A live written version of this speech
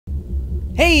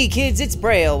Hey kids, it's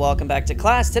Braille. Welcome back to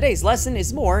class. Today's lesson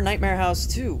is more Nightmare House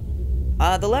 2.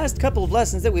 The last couple of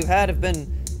lessons that we've had have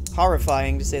been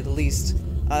horrifying, to say the least.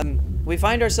 We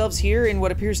find ourselves here in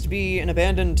what appears to be an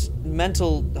abandoned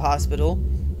mental hospital.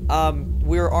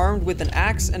 We're armed with an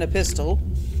axe and a pistol.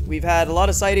 We've had a lot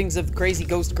of sightings of the crazy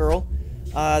ghost girl.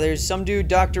 There's some dude,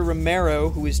 Dr. Romero,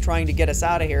 who is trying to get us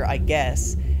out of here, I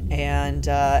guess. And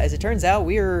as it turns out,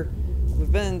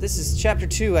 this is chapter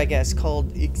 2, I guess,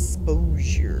 called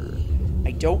Exposure.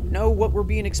 I don't know what we're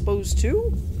being exposed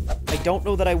to. I don't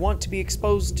know that I want to be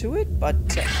exposed to it, but...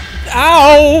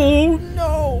 Ow!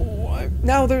 No!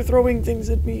 Now they're throwing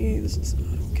things at me. This is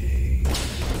not okay.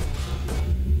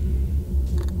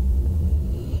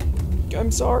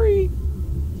 I'm sorry.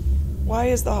 Why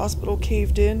is the hospital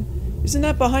caved in? Isn't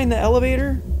that behind the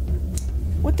elevator?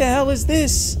 What the hell is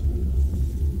this?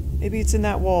 Maybe it's in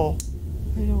that wall.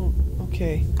 I don't...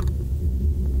 Okay.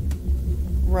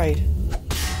 Right.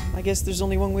 I guess there's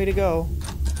only one way to go.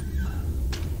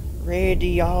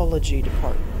 Radiology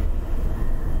department.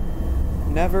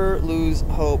 Never Lose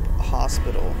Hope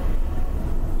Hospital.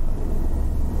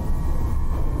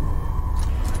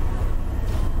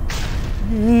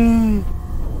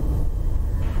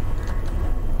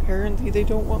 Apparently they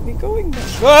don't want me going there.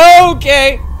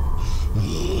 Okay!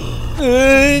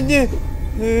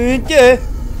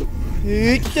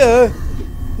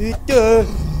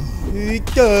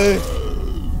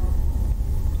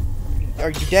 Are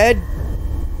you dead?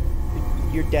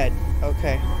 You're dead.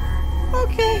 Okay.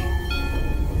 Okay.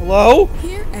 Hello?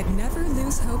 Here at Never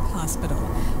Lose Hope Hospital,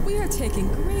 we are taking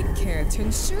great care to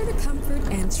ensure the comfort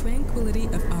and tranquility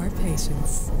of our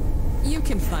patients. You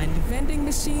can find vending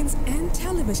machines and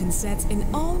television sets in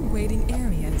all waiting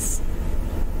areas.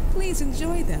 Please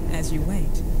enjoy them as you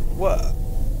wait.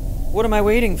 What am I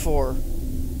waiting for?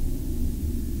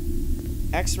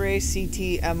 X-ray,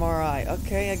 CT, MRI.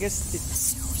 Okay, I guess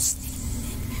it's...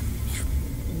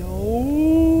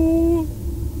 No.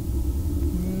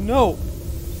 No.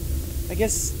 I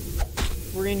guess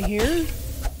we're in here?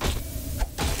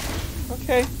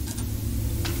 Okay.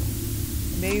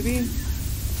 Maybe.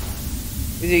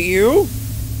 Is it you?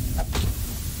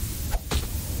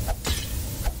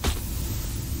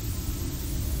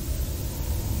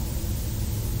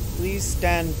 Please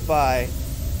stand by.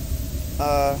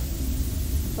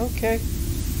 Okay.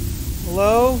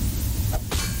 Hello?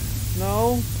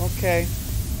 No? Okay.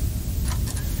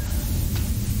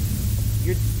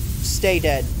 Stay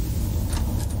dead.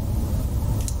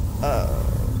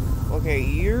 Okay,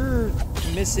 you're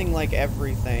missing, like,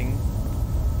 everything.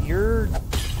 You're...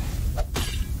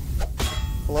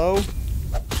 Hello?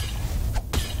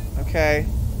 Okay.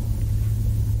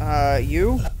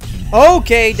 You?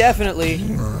 Okay, definitely.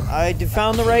 I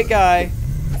found the right guy.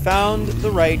 Found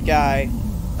the right guy.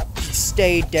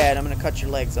 Stay dead. I'm gonna cut your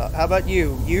legs off. How about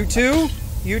you? You too?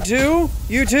 You too?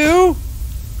 You too?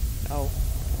 No.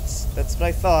 That's what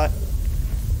I thought.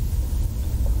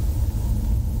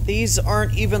 These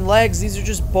aren't even legs. These are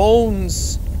just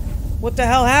bones. What the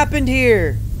hell happened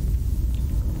here?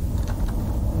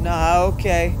 Nah,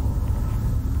 okay.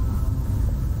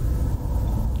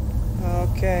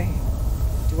 Okay.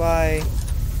 Do I...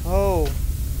 Oh.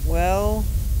 Well...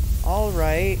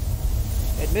 Alright.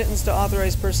 Admittance to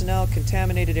authorized personnel,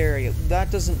 contaminated area.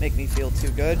 That doesn't make me feel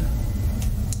too good.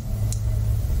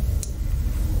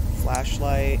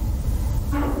 Flashlight.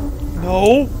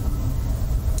 No!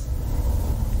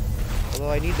 Although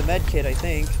I need the med kit, I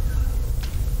think.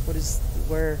 What is...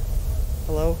 Where...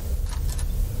 Hello?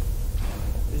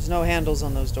 There's no handles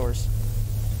on those doors.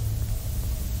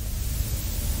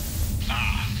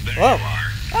 Ah, there Whoa. you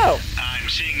are. Oh! I'm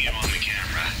seeing you on the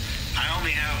camera. I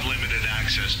only have limited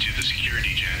access to the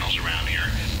security channels around here,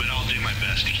 but I'll do my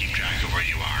best to keep track of where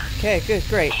you are. Okay, good,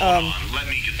 great. Hold on, let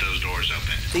me get those doors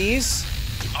open. These?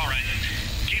 Alright,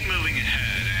 keep moving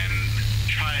ahead and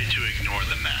try to ignore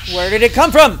the mess. Where did it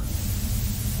come from?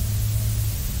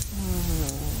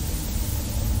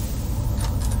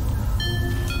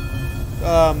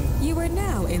 You are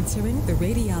now entering the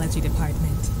radiology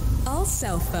department. All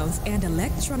cell phones and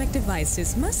electronic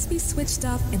devices must be switched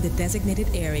off in the designated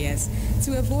areas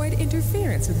to avoid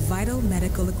interference with vital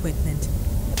medical equipment.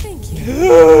 Thank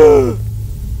you.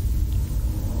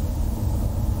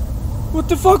 What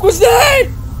the fuck was that?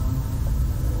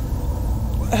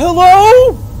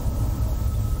 Hello?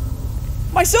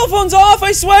 My cell phone's off,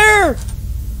 I swear!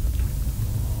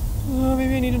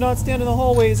 Maybe I need to not stand in the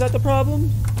hallway. Is that the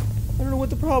problem? I don't know what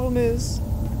the problem is.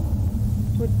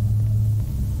 But,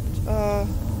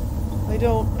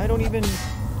 I don't even...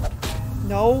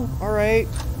 No? Alright.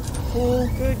 Cool,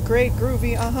 good, great,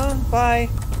 groovy, bye.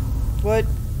 What?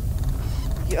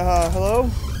 Hello?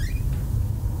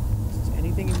 Is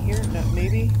anything in here? No,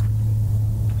 maybe?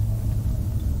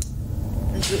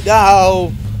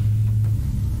 No!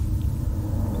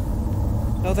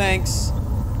 No thanks.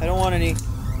 I don't want any.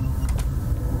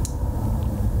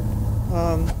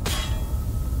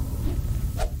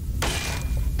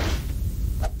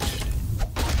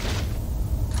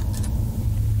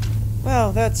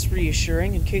 Well, that's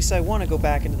reassuring in case I want to go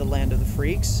back into the land of the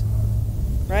freaks.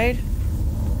 Right?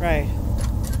 Right.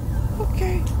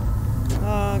 Okay.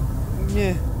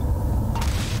 Yeah.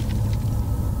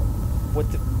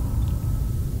 What the...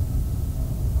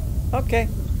 Okay.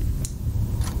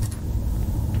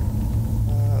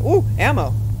 Ooh,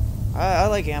 ammo. I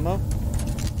like ammo.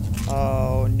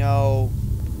 Oh, no.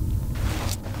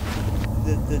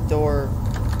 The door.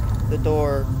 The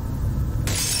door.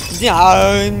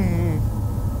 Yeah.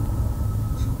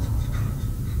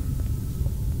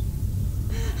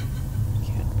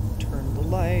 Can't turn the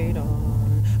light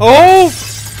on. Oh!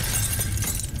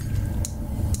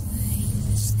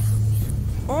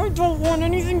 I don't want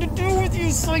anything to do with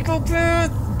you,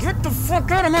 psychopath! Get the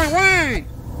fuck out of my way!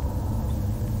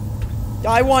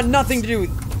 I want nothing to do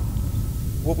with...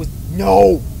 What was...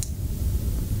 No!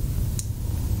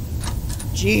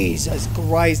 Jesus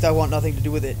Christ, I want nothing to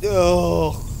do with it.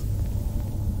 Ugh.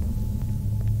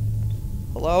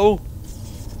 Hello?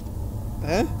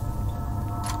 Huh?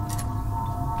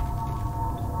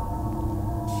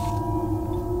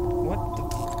 What the...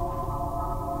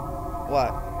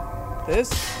 What? This?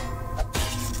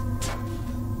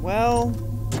 Well...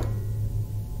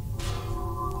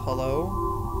 Hello?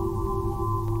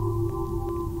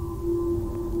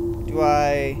 Do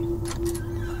I...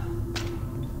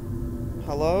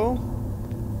 Hello?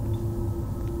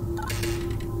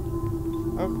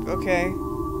 Oh, okay.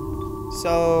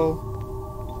 So...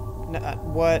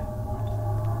 what?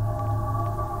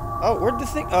 Oh, where'd the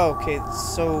thing... Oh, okay,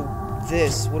 so...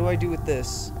 This. What do I do with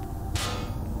this?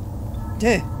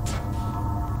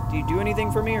 Do you do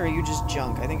anything for me, or are you just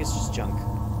junk? I think it's just junk.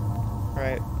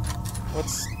 Alright.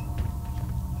 What's...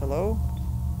 Hello?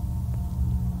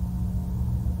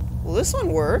 Well, this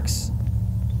one works.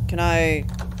 Can I...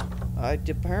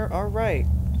 Alright.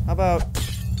 How about...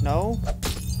 No?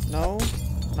 No?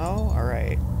 No?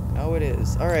 Alright. No, it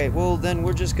is. Alright, well, then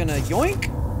we're just gonna... Yoink?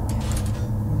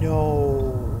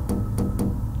 No.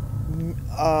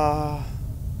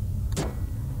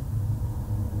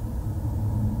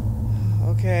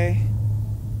 Okay.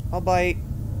 I'll bite.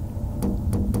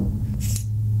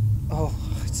 Oh,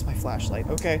 it's my flashlight.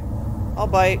 Okay. I'll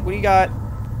bite. What do you got?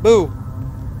 Boo.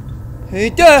 Hey,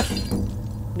 duh!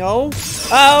 No?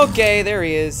 Ah, okay, there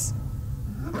he is.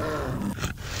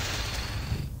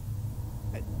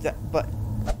 But...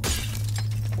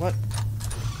 What?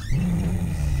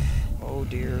 Oh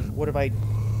dear. What have I...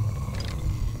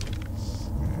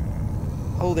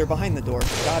 Oh, they're behind the door.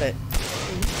 Got it.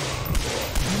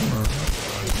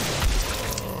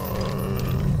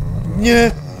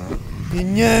 Nya!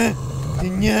 Nya!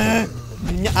 Nya!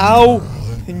 Ow!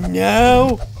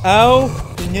 No! Ow!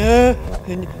 No!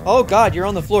 Oh god, you're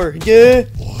on the floor.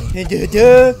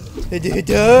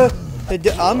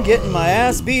 I'm getting my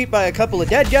ass beat by a couple of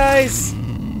dead guys.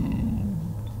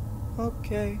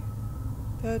 Okay.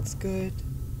 That's good.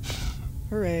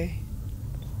 Hooray.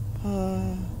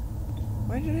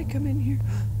 Why did I come in here?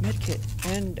 Medkit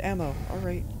and ammo.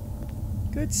 Alright.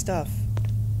 Good stuff.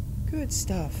 Good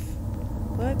stuff.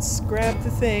 Let's grab the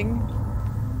thing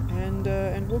and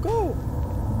we'll go.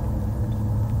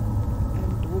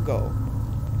 And we'll go.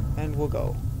 And we'll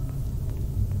go.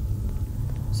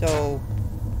 So,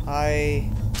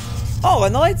 Oh,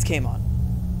 and the lights came on.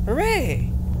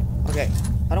 Hooray! Okay.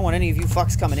 I don't want any of you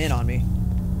fucks coming in on me.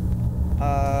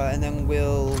 And then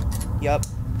we'll... Yup.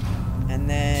 And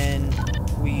then...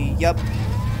 Yup.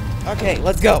 Okay,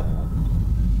 let's go.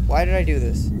 Why did I do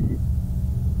this?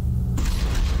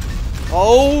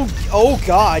 Oh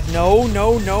god, no,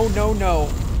 no, no, no, no.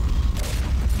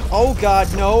 Oh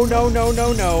god, no, no, no,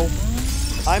 no, no.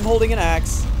 I'm holding an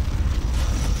axe.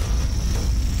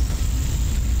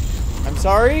 I'm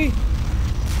sorry?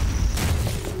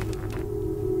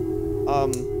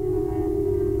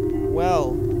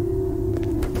 Well.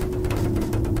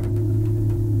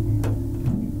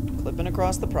 Clipping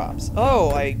across the props.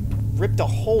 Oh, I ripped a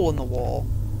hole in the wall.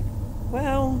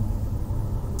 Well.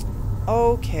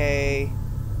 Okay.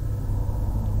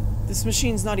 This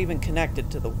machine's not even connected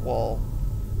to the wall.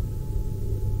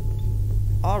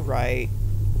 Alright.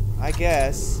 I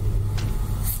guess.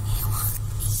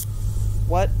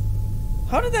 What?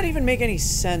 How did that even make any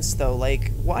sense, though?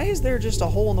 Like, why is there just a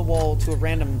hole in the wall to a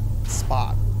random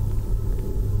spot?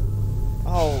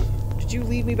 Oh, Did you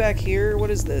leave me back here? What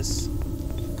is this?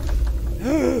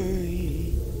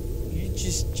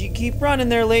 You keep running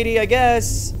there, lady, I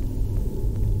guess.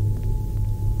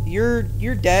 You're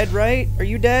dead, right? Are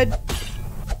you dead?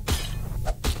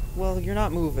 Well, you're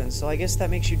not moving, so I guess that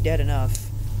makes you dead enough.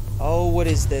 Oh, what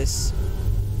is this?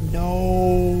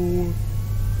 No.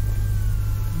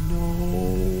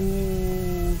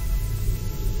 No.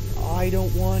 I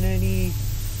don't want any.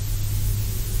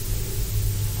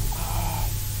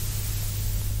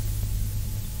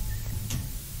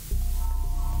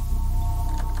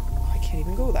 I can't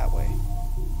even go that way.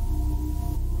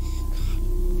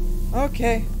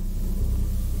 Okay.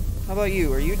 How about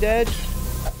you? Are you dead?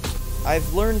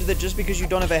 I've learned that just because you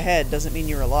don't have a head doesn't mean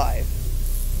you're alive.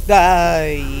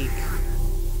 Die.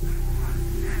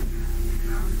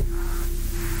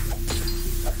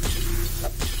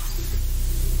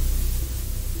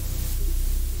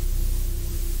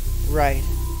 Right.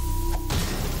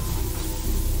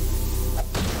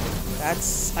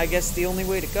 That's, I guess, the only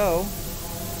way to go.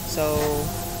 So...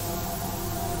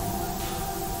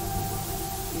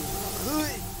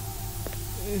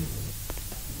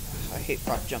 I hate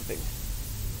prop jumping.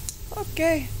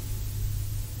 Okay.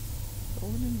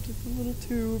 Going into the little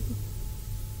tube.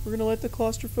 We're gonna let the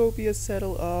claustrophobia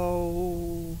settle.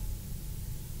 Oh.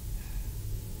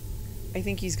 I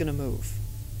think he's gonna move.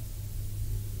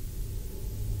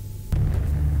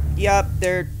 Yep,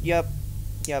 yep,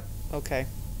 okay.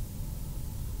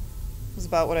 Was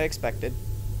about what I expected.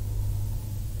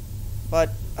 But,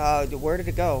 where did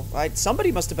it go?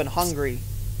 Somebody must have been hungry.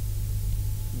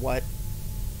 What?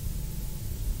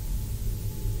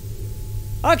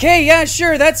 Okay, yeah,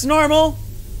 sure, that's normal.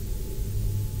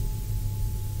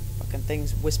 Fucking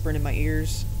things whispering in my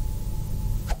ears.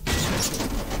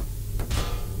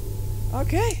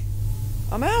 Okay.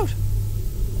 I'm out.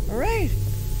 Alright.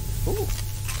 Ooh,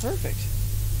 perfect.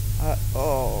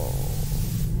 Oh.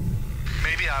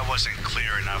 Maybe I wasn't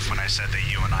clear enough when I said that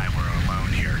you and I were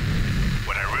alone here.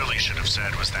 What I really should have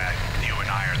said was that you and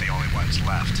I are the only ones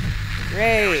left.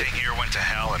 Great. Everything here went to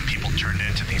hell and people turned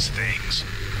into these things.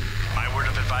 My word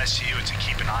of advice to you is to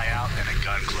keep an eye out and a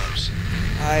gun close.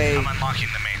 I'm unlocking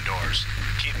the main doors.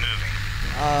 Keep moving.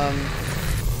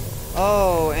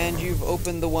 Oh, and you've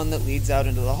opened the one that leads out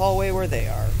into the hallway where they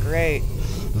are. Great.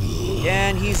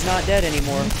 And he's not dead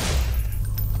anymore.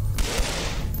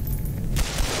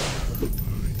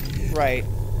 Right.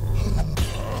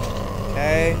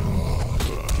 Okay.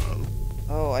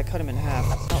 Oh, I cut him in half.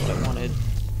 That's not what I wanted.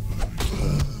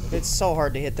 It's so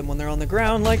hard to hit them when they're on the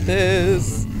ground like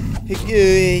this.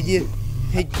 Good.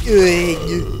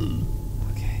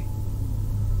 Okay.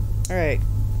 Alright.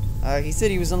 He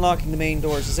said he was unlocking the main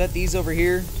doors. Is that these over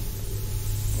here?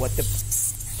 What the...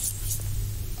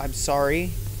 I'm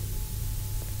sorry.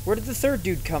 Where did the third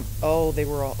dude come? Oh, they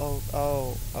were all...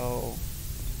 Oh.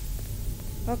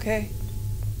 Okay.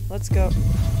 Let's go.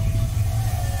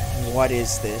 What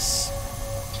is this?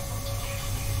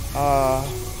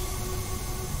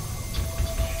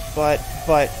 But,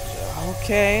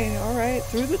 okay, alright,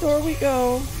 through the door we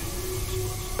go.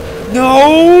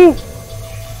 No!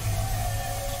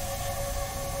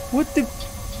 What the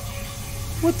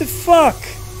fuck?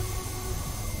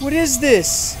 What is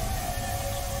this?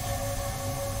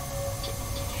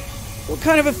 What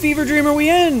kind of a fever dream are we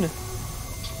in?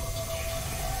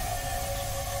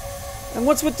 And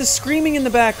what's with the screaming in the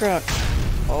background?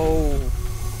 Oh.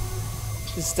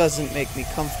 This doesn't make me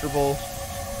comfortable.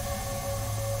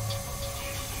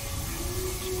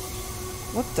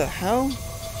 What the hell? The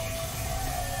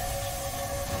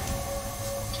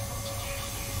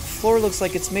floor looks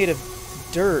like it's made of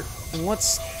dirt. And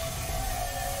what's...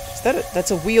 Is that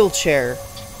that's a wheelchair.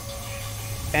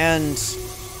 And...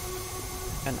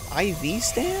 an IV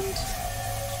stand?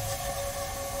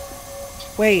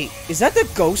 Wait, is that the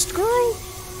ghost girl?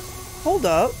 Hold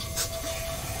up.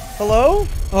 Hello?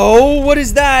 Oh, what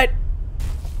is that?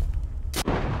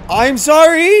 I'm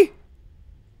sorry?